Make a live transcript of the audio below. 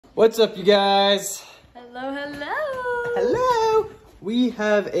What's up, you guys? Hello, hello. Hello. We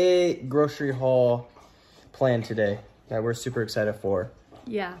have a grocery haul planned today that we're super excited for.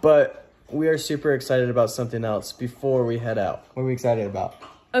 Yeah. But we are super excited about something else before we head out. What are we excited about?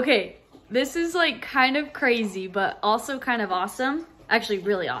 Okay, this is like kind of crazy, but also kind of awesome. Actually,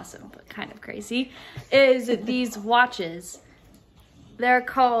 really awesome, but kind of crazy. Is these watches. They're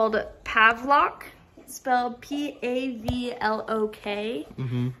called Pavlok, spelled P-A-V-L-O-K.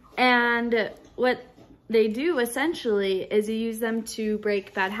 And what they do essentially is you use them to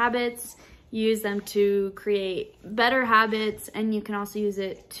break bad habits, you use them to create better habits, and you can also use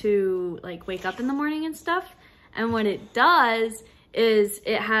it to like wake up in the morning and stuff. And what it does is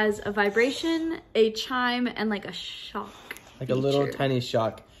it has a vibration, a chime, and like a shock. Like a little tiny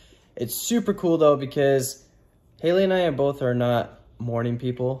shock. It's super cool though because Haley and I both are not morning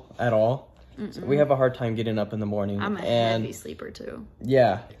people at all. So we have a hard time getting up in the morning. I'm a heavy sleeper too.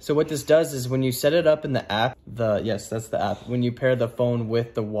 Yeah. So what this does is when you set it up in the app, yes, that's the app. When you pair the phone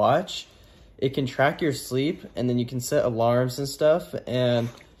with the watch, it can track your sleep, and then you can set alarms and stuff. And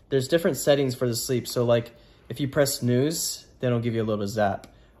there's different settings for the sleep. So like if you press snooze, then it'll give you a little zap.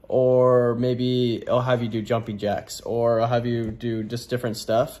 Or maybe it'll have you do jumping jacks, or it'll have you do just different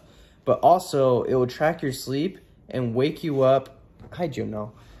stuff. But also it will track your sleep and wake you up. Hi,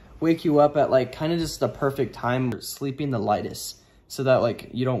 Juno. Wake you up at like kind of just the perfect time, sleeping the lightest, so that like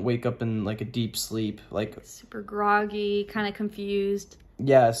you don't wake up in like a deep sleep, like super groggy, kind of confused.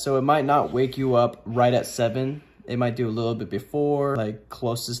 Yeah, so it might not wake you up right at 7. It might do a little bit before, like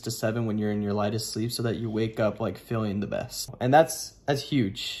closest to 7 when you're in your lightest sleep, so that you wake up like feeling the best. And that's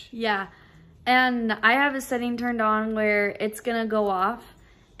huge. Yeah. And I have a setting turned on where it's gonna go off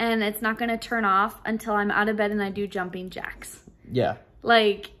and it's not gonna turn off until I'm out of bed and I do jumping jacks. Yeah.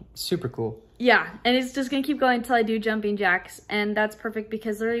 Like super cool. Yeah, and it's just gonna keep going until I do jumping jacks, and that's perfect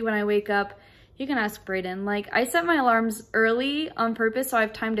because literally when I wake up, you can ask Brayden. Like, I set my alarms early on purpose so I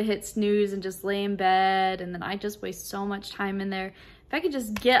have time to hit snooze and just lay in bed, and then I just waste so much time in there. If I could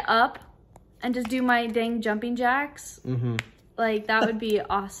just get up and just do my dang jumping jacks, like, that would be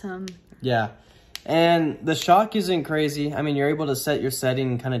awesome. Yeah, and the shock isn't crazy. I mean, you're able to set your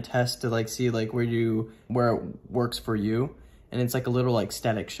setting and kind of test to, like, see, like, where it works for you, and it's, like, a little, like,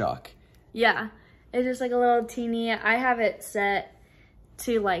 static shock. Yeah, it's just, like, a little teeny. I have it set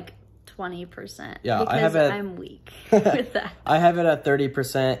to, like, 20%. Yeah, because I'm weak with that. I have it at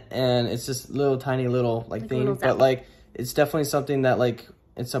 30%, and it's just little tiny little like thing, but like it's definitely something that like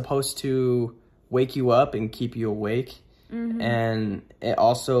it's supposed to wake you up and keep you awake. And it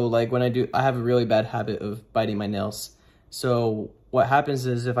also, like, when I have a really bad habit of biting my nails. So what happens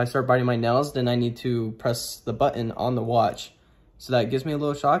is if I start biting my nails, then I need to press the button on the watch. So that gives me a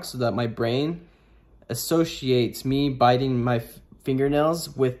little shock, so that my brain associates me biting my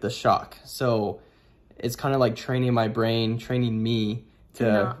fingernails with the shock. So it's kind of like training my brain, training me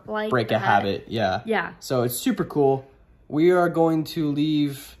to break a habit. Yeah. So it's super cool. We are going to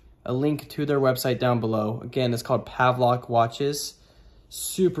leave a link to their website down below. Again, it's called Pavlok Watches.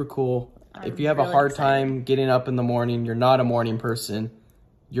 Super cool. If you have a hard time getting up in the morning, you're not a morning person,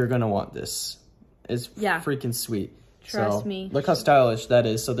 you're gonna want this. It's freaking sweet. Trust me. Look how stylish that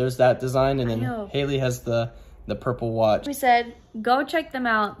is. So there's that design, and then Haley has the purple watch. We said, go check them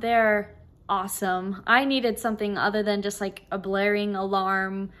out. They're awesome. I needed something other than just like a blaring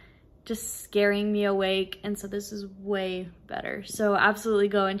alarm, just scaring me awake. And so this is way better. So absolutely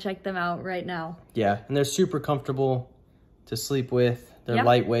go and check them out right now. Yeah, and they're super comfortable to sleep with. They're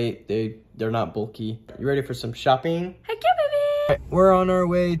lightweight. They're not bulky. You ready for some shopping? Heck yeah, baby! Right, we're on our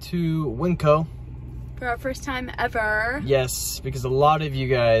way to WINCO. For our first time ever. Yes, because a lot of you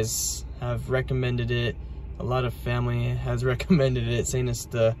guys have recommended it. A lot of family has recommended it, saying us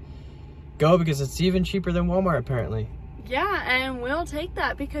to go because it's even cheaper than Walmart, apparently. Yeah, and we'll take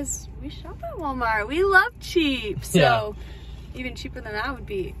that because we shop at Walmart. We love cheap. So even cheaper than that would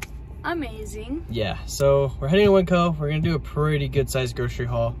be amazing. Yeah, so we're heading to WINCO. We're going to do a pretty good-sized grocery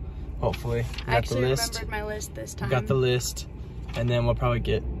haul, hopefully. I actually remembered my list this time. Got the list, and then we'll probably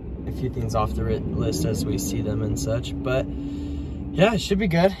get a few things off the list as we see them and such. But yeah, it should be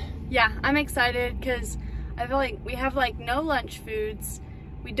good. Yeah, I'm excited because I feel like we have like no lunch foods.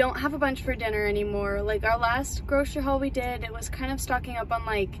 We don't have a bunch for dinner anymore. Like our last grocery haul we did, it was kind of stocking up on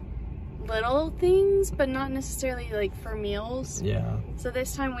like little things, but not necessarily like for meals. Yeah. So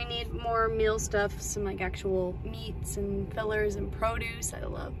this time we need more meal stuff, some like actual meats and fillers and produce. I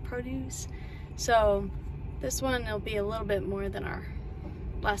love produce. So this one will be a little bit more than our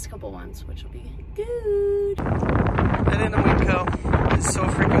last couple ones, which will be good. And in the WINCO, it's so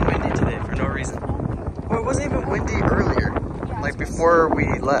freaking windy today for no reason. Well, it wasn't even windy earlier. Yeah, like before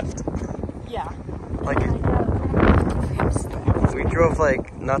we left. Yeah. Like we drove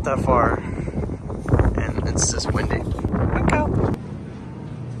like not that far, and it's just windy. WINCO.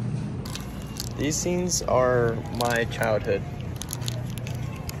 These scenes are my childhood.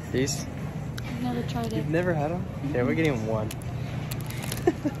 These. I've never tried it. You've never had them? Yeah, we're getting one.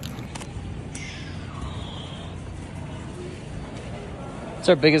 It's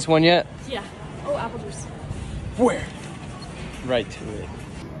our biggest one yet? Yeah. Oh, apple juice. Where? Right to it.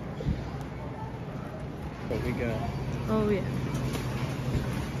 What we got? Oh, yeah.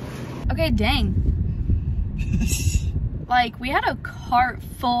 Okay, dang. Like, we had a cart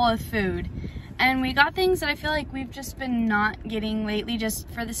full of food. And we got things that I feel like we've just been not getting lately just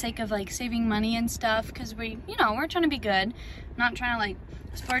for the sake of, like, saving money and stuff. Because we, you know, we're trying to be good. Not trying to, like,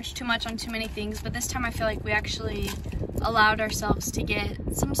 splurge too much on too many things. But this time I feel like we actually allowed ourselves to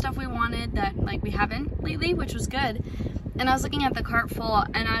get some stuff we wanted that like we haven't lately, which was good. And I was looking at the cart full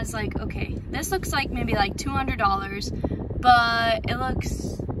and I was like, okay, this looks like maybe like $200, but it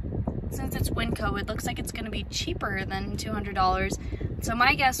looks, since it's WINCO, it looks like it's gonna be cheaper than $200. So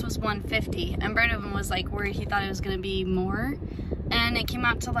my guess was $150, and Brandon was like worried, he thought it was gonna be more, and it came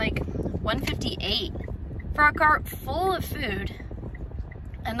out to like $158 for a cart full of food.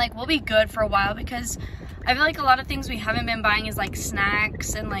 And like we'll be good for a while, because I feel like a lot of things we haven't been buying is like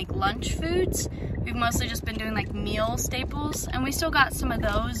snacks and like lunch foods. We've mostly just been doing like meal staples, and we still got some of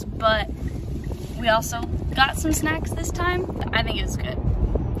those, but we also got some snacks this time. I think it was good.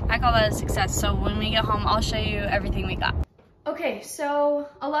 I call that a success. So when we get home, I'll show you everything we got. Okay, so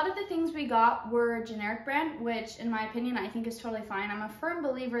a lot of the things we got were generic brand, which in my opinion, I think is totally fine. I'm a firm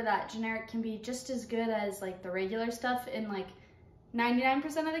believer that generic can be just as good as like the regular stuff in like 99%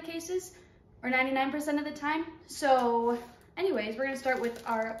 of the cases, or 99% of the time. So anyways, we're gonna start with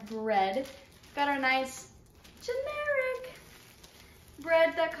our bread. Got our nice generic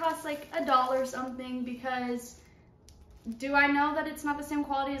bread that costs like $1 something, because do I know that it's not the same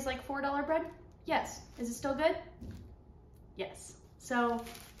quality as like $4 bread? Yes. Is it still good? Yes. So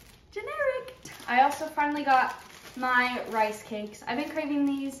generic. I also finally got my rice cakes. I've been craving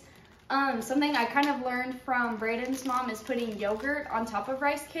these. Something I kind of learned from Braden's mom is putting yogurt on top of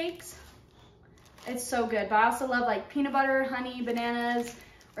rice cakes. It's so good, but I also love like peanut butter, honey, bananas,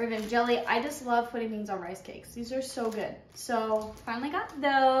 or even jelly. I just love putting things on rice cakes. These are so good. So finally got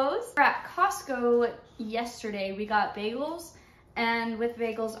those. We're at Costco yesterday. We got bagels, and with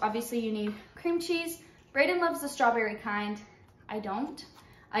bagels, obviously you need cream cheese. Braden loves the strawberry kind. I don't.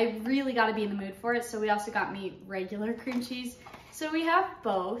 I really gotta be in the mood for it. So we also got me regular cream cheese. So we have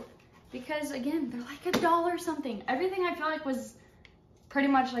both, because again, they're like $1 something. Everything I feel like was pretty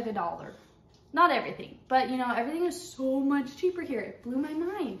much like $1. Not everything, but you know, everything is so much cheaper here. It blew my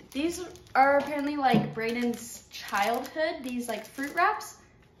mind. These are apparently like Braden's childhood, these like fruit wraps,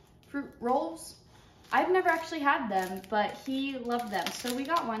 fruit rolls. I've never actually had them, but he loved them. So we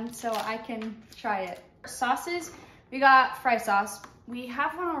got one so I can try it. Sauces, we got fry sauce. We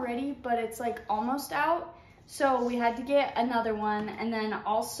have one already, but it's like almost out. So we had to get another one, and then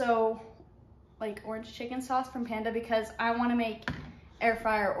also like orange chicken sauce from Panda, because I want to make air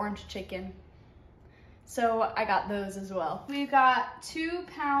fryer orange chicken. So I got those as well. We've got 2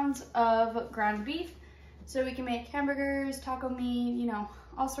 pounds of ground beef, so we can make hamburgers, taco meat, you know,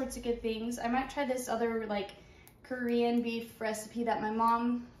 all sorts of good things. I might try this other like Korean beef recipe that my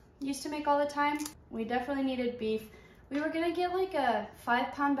mom used to make all the time. We definitely needed beef. We were gonna get like a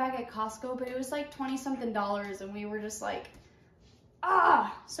 5-pound bag at Costco, but it was like $20-something, and we were just like,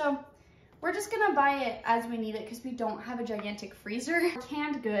 So we're just gonna buy it as we need it, because we don't have a gigantic freezer.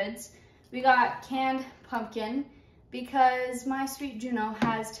 Canned goods. We got canned pumpkin, because my sweet Juno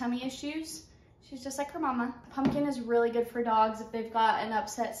has tummy issues. She's just like her mama. Pumpkin is really good for dogs if they've got an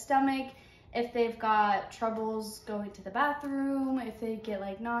upset stomach, if they've got troubles going to the bathroom, if they get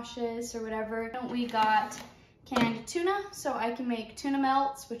like nauseous or whatever. We got canned tuna, so I can make tuna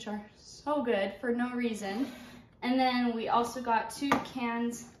melts, which are so good for no reason. And then we also got 2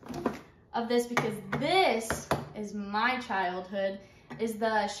 cans of this, because this is my childhood, is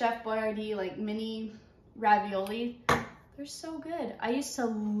the Chef Boyardee like mini ravioli. They're so good. I used to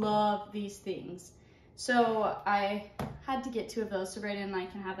love these things. So I had to get 2 of those, so Brayden and I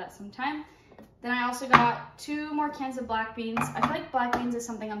can have that sometime. Then I also got 2 more cans of black beans. I feel like black beans is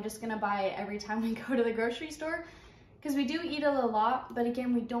something I'm just gonna buy every time we go to the grocery store, because we do eat a lot, but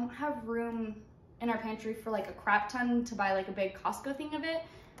again, we don't have room in our pantry for like a crap ton to buy like a big Costco thing of it.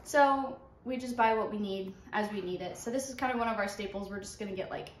 So we just buy what we need as we need it. So this is kind of one of our staples we're just gonna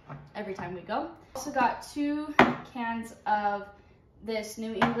get like every time we go. Also got 2 cans of this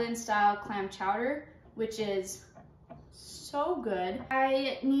New England style clam chowder, which is so good.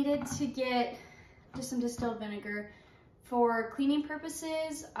 I needed to get just some distilled vinegar for cleaning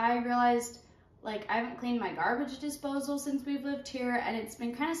purposes. I realized like I haven't cleaned my garbage disposal since we've lived here, and it's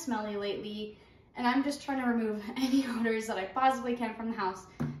been kind of smelly lately, and I'm just trying to remove any odors that I possibly can from the house.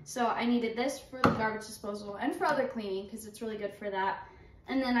 So I needed this for the garbage disposal and for other cleaning because it's really good for that.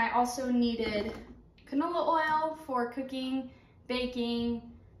 And then I also needed canola oil for cooking, baking,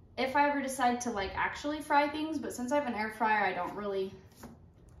 if I ever decide to like actually fry things, but since I have an air fryer, I don't really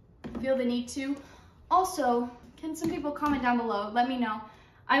feel the need to. Also, can some people comment down below, let me know.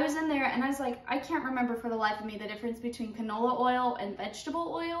 I was in there and I was like, I can't remember for the life of me the difference between canola oil and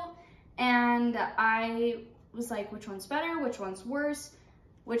vegetable oil. And I was like, which one's better? Which one's worse?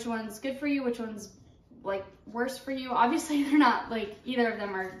 Which one's good for you? Which one's like worse for you? Obviously they're not, like either of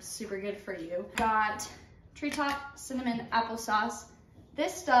them are super good for you. Got treetop cinnamon applesauce.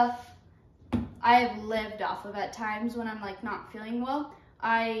 This stuff I've lived off of at times when I'm like not feeling well.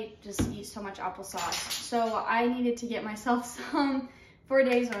 I just eat so much applesauce. So I needed to get myself some for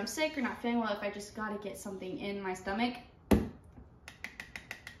days when I'm sick or not feeling well, if I just gotta get something in my stomach.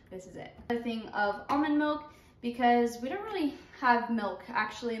 This is it. Another thing of almond milk, because we don't really have milk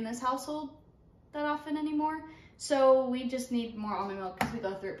actually in this household that often anymore. So we just need more almond milk because we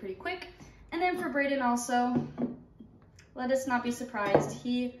go through it pretty quick. And then for Brayden also, let us not be surprised,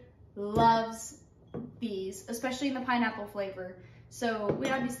 he loves these, especially in the pineapple flavor. So we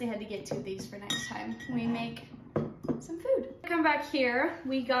obviously had to get 2 of these for next time we make some food. Come back here,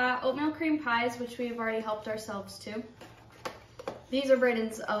 we got oatmeal cream pies, which we have already helped ourselves to. These are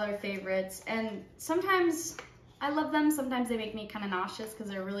Brayden's other favorites, and sometimes I love them, sometimes they make me kind of nauseous because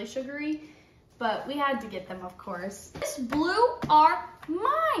they're really sugary, but we had to get them, of course. This blew our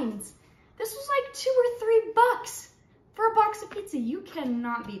minds. This was like $2 or $3 for a box of pizza. You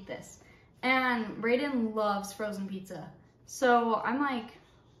cannot beat this. And Brayden loves frozen pizza. So I'm like,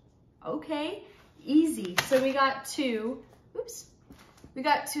 okay, easy. So we got 2, we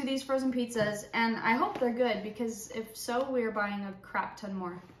got 2 of these frozen pizzas, and I hope they're good, because if so, we're buying a crap ton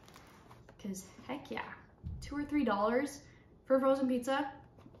more. Because heck yeah, $2 or $3 for frozen pizza,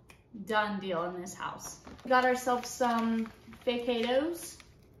 done deal in this house. We got ourselves some potatoes,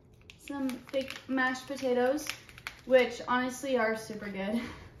 some fake mashed potatoes, which honestly are super good.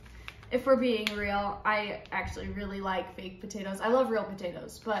 If we're being real, I actually really like fake potatoes. I love real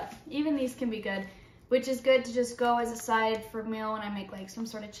potatoes, but even these can be good, which is good to just go as a side for a meal when I make like some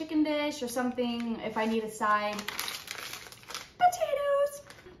sort of chicken dish or something. If I need a side, potatoes.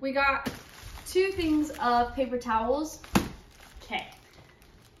 We got 2 things of paper towels. Okay.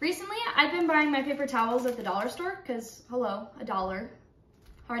 Recently, I've been buying my paper towels at the dollar store because, hello, $1.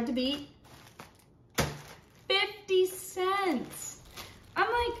 Hard to beat. 50 cents. I'm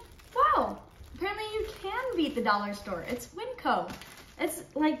like, wow, apparently you can beat the dollar store. It's WINCO. It's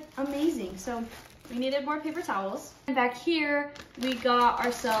like amazing. So we needed more paper towels. And back here, we got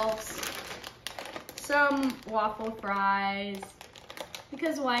ourselves some waffle fries,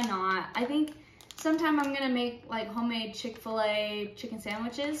 because why not? I think sometime I'm gonna make like homemade Chick-fil-A chicken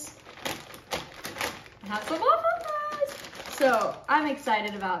sandwiches and have some waffle fries. So I'm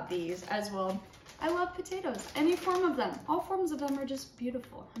excited about these as well. I love potatoes, any form of them. All forms of them are just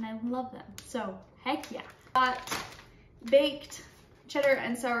beautiful, and I love them. So, heck yeah. Got baked cheddar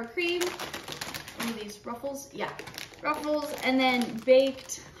and sour cream. One of these Ruffles, yeah, Ruffles, and then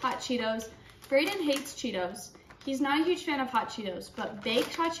baked hot Cheetos. Brayden hates Cheetos. He's not a huge fan of hot Cheetos, but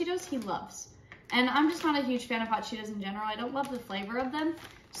baked hot Cheetos he loves. And I'm just not a huge fan of hot Cheetos in general. I don't love the flavor of them.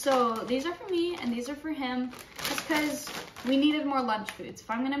 So these are for me and these are for him, just because we needed more lunch foods.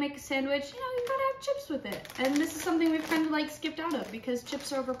 If I'm gonna make a sandwich, you know, you gotta have chips with it. And this is something we've kind of like skipped out of because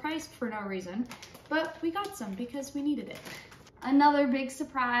chips are overpriced for no reason. But we got some because we needed it. Another big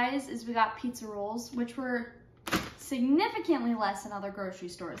surprise is we got pizza rolls, which were significantly less than other grocery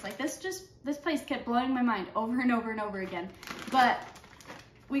stores. Like this place kept blowing my mind over and over and over again. But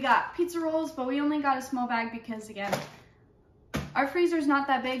we got pizza rolls, but we only got a small bag because, again, our freezer's not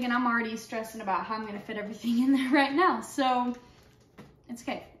that big and I'm already stressing about how I'm gonna fit everything in there right now. So it's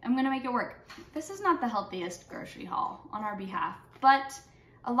okay, I'm gonna make it work. This is not the healthiest grocery haul on our behalf, but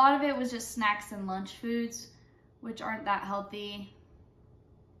a lot of it was just snacks and lunch foods, which aren't that healthy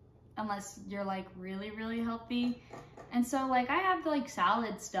unless you're like really, really healthy. And so like I have like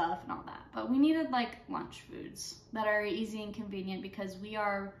salad stuff and all that, but we needed like lunch foods that are easy and convenient because we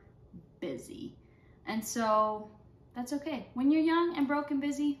are busy. And so that's okay. When you're young and broke and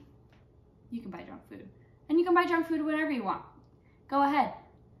busy, you can buy junk food. And you can buy junk food whenever you want. Go ahead.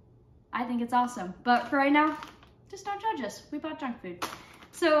 I think it's awesome. But for right now, just don't judge us. We bought junk food.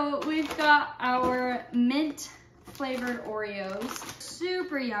 So we've got our mint flavored Oreos.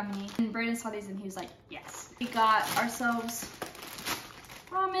 Super yummy. And Brayden saw these and he was like, yes. We got ourselves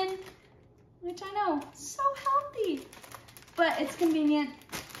ramen, which I know, so healthy. But it's convenient,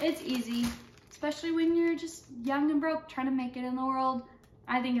 it's easy, especially when you're just young and broke trying to make it in the world.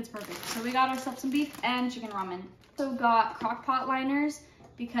 I think it's perfect. So we got ourselves some beef and chicken ramen. Also got crock pot liners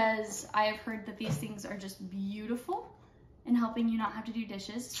because I have heard that these things are just beautiful in helping you not have to do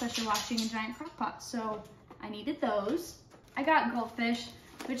dishes, especially washing a giant crock pot. So I needed those. I got goldfish,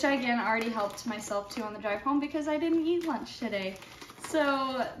 which I again already helped myself to on the drive home because I didn't eat lunch today.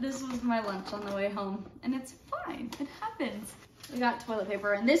 So this was my lunch on the way home and it's fine, it happens. We got toilet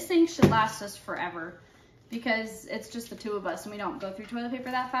paper and this thing should last us forever because it's just the two of us and we don't go through toilet paper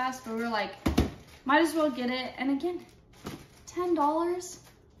that fast, but we were like, might as well get it. And again, $10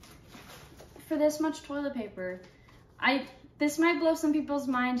 for this much toilet paper. This might blow some people's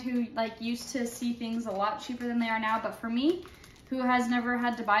mind who like used to see things a lot cheaper than they are now, but for me, who has never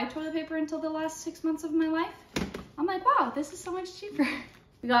had to buy toilet paper until the last 6 months of my life, I'm like, wow, this is so much cheaper.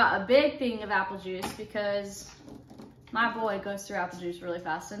 We got a big thing of apple juice because my boy goes through apple juice really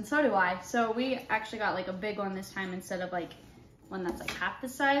fast, and so do I. So we actually got like a big one this time instead of like one that's like half the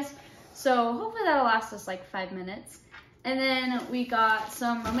size. So hopefully that'll last us like 5 minutes. And then we got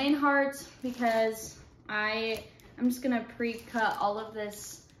some romaine hearts because I'm just gonna pre-cut all of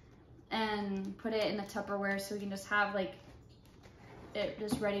this and put it in a Tupperware so we can just have like it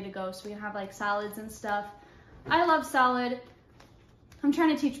just ready to go. So we can have like salads and stuff. I love salad. I'm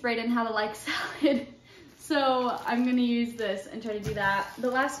trying to teach Brayden how to like salad. So I'm gonna use this and try to do that. The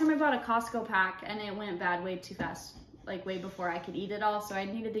last time I bought a Costco pack and it went bad way too fast, like way before I could eat it all. So I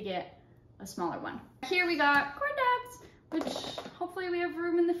needed to get a smaller one. Here we got corn dogs, which hopefully we have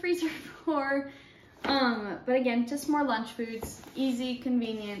room in the freezer for. But again, just more lunch foods, easy,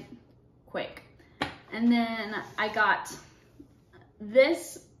 convenient, quick. And then I got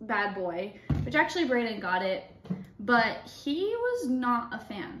this bad boy, which actually Brayden got it, but he was not a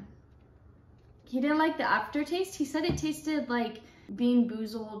fan. He didn't like the aftertaste. He said it tasted like Bean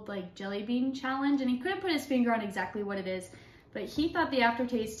Boozled, like jelly bean challenge, and he couldn't put his finger on exactly what it is, but he thought the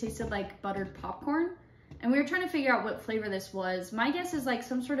aftertaste tasted like buttered popcorn. And we were trying to figure out what flavor this was. My guess is like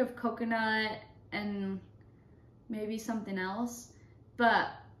some sort of coconut and maybe something else, but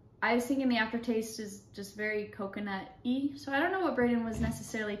I was thinking the aftertaste is just very coconut-y. So I don't know what Brayden was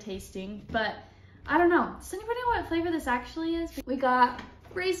necessarily tasting, but I don't know. Does anybody know what flavor this actually is? We got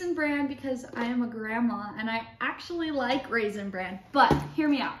Raisin Bran because I am a grandma and I actually like Raisin Bran, but hear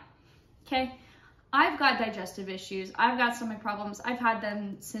me out, okay? I've got digestive issues. I've got stomach problems. I've had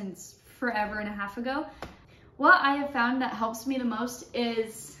them since forever and a half ago. What I have found that helps me the most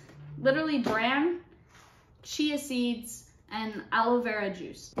is literally bran, chia seeds, and aloe vera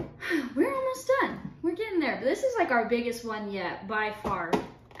juice. We're almost done. We're getting there. But this is like our biggest one yet by far.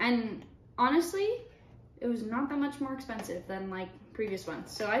 And honestly, it was not that much more expensive than like previous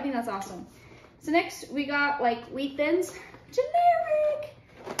ones. So I think that's awesome. So next we got like wheat thins. Generic!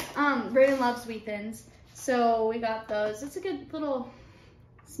 Brayden loves wheat thins. So we got those. It's a good little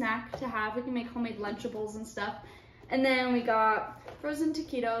snack to have. We can make homemade Lunchables and stuff. And then we got frozen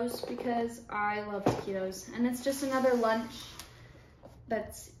taquitos because I love taquitos. And it's just another lunch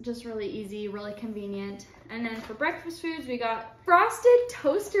that's just really easy, really convenient. And then for breakfast foods, we got frosted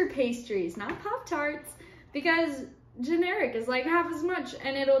toaster pastries, not Pop-Tarts, because generic is like half as much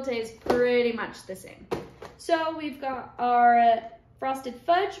and it'll taste pretty much the same. So we've got our frosted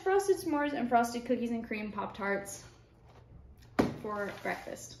fudge, frosted s'mores, and frosted cookies and cream Pop-Tarts for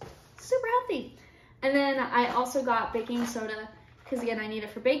breakfast. Super healthy. And then I also got baking soda because again, I need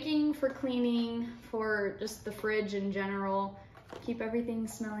it for baking, for cleaning, for just the fridge in general, keep everything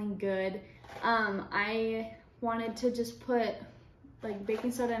smelling good. I wanted to just put like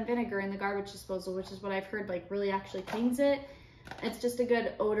baking soda and vinegar in the garbage disposal, which is what I've heard like really actually cleans it. It's just a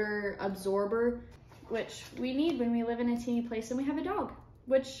good odor absorber, which we need when we live in a teeny place and we have a dog,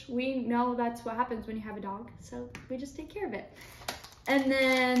 which we know that's what happens when you have a dog. So we just take care of it. And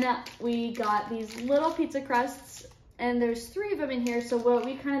then we got these little pizza crusts, and there's 3 of them in here. So what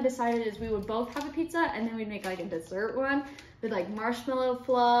we kind of decided is we would both have a pizza and then we'd make like a dessert one with like marshmallow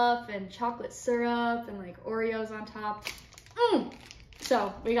fluff and chocolate syrup and like Oreos on top.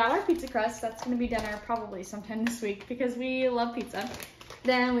 So we got our pizza crust. That's gonna be dinner probably sometime this week because we love pizza.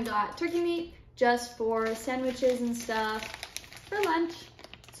 Then we got turkey meat just for sandwiches and stuff for lunch,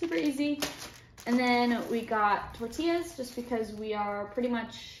 super easy. And then we got tortillas just because we are pretty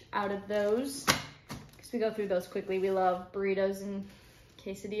much out of those because we go through those quickly. We love burritos and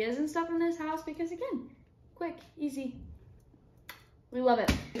quesadillas and stuff in this house because again, quick, easy. We love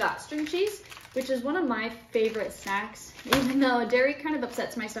it. We got string cheese, which is one of my favorite snacks. Even though dairy kind of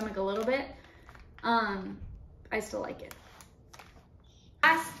upsets my stomach a little bit, I still like it.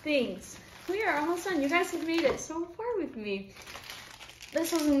 Last things. We are almost done. You guys have made it so far with me.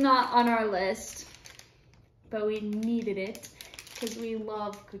 This was not on our list, but we needed it because we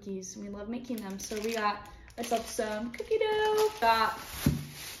love cookies. We love making them. So we got ourselves some cookie dough. Got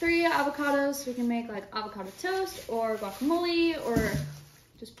 3 avocados, so we can make like avocado toast or guacamole, or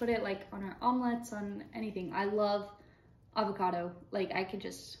just put it like on our omelets, on anything. I love avocado. Like I could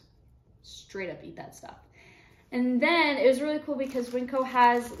just straight up eat that stuff. And then it was really cool because WINCO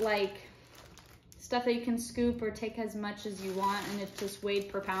has like stuff that you can scoop or take as much as you want, and it's just weighed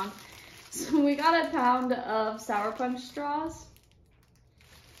per pound. So we got a pound of Sour Punch straws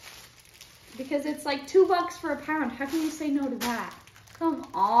because it's like $2 for a pound. How can you say no to that? Come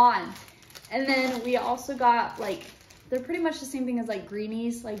on. And then we also got like, they're pretty much the same thing as like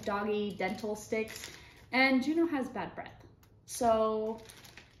greenies, like doggy dental sticks. And Juno has bad breath. So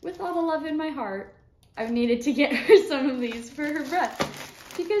with all the love in my heart, I've needed to get her some of these for her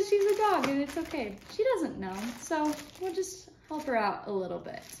breath because she's a dog and it's okay. She doesn't know, so we'll just help her out a little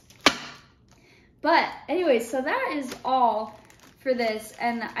bit. But anyways, so that is all for this,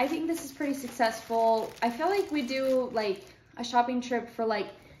 and I think this is pretty successful. I feel like we do like a shopping trip for like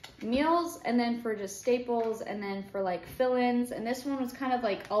meals, and then for just staples, and then for like fill-ins, and this one was kind of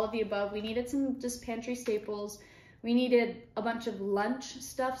like all of the above. We needed some just pantry staples. We needed a bunch of lunch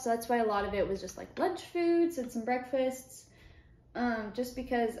stuff, so that's why a lot of it was just like lunch foods and some breakfasts. Just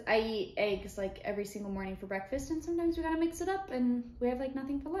because I eat eggs like every single morning for breakfast, and sometimes we gotta mix it up and we have like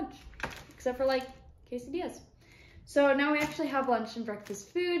nothing for lunch, except for like quesadillas. So now we actually have lunch and breakfast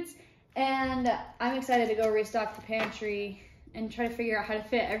foods, and I'm excited to go restock the pantry and try to figure out how to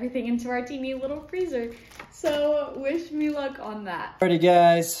fit everything into our teeny little freezer. So wish me luck on that. Alrighty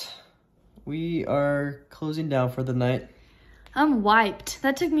guys. We are closing down for the night. I'm wiped.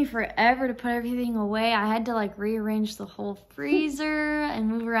 That took me forever to put everything away. I had to like rearrange the whole freezer and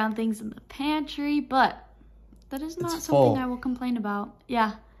move around things in the pantry, but that is not something I will complain about.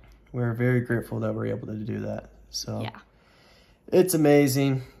 Yeah. We're very grateful that we're able to do that. So yeah, it's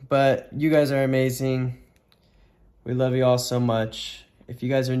amazing, but you guys are amazing. We love you all so much. If you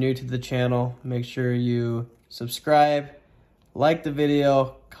guys are new to the channel, make sure you subscribe, like the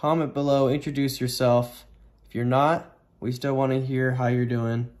video, comment below, introduce yourself. If you're not, we still want to hear how you're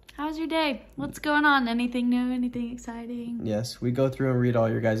doing. How's your day? What's going on? Anything new? Anything exciting? Yes, we go through and read all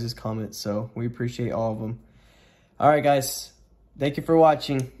your guys' comments, so we appreciate all of them. All right, guys. Thank you for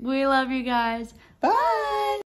watching. We love you guys. Bye.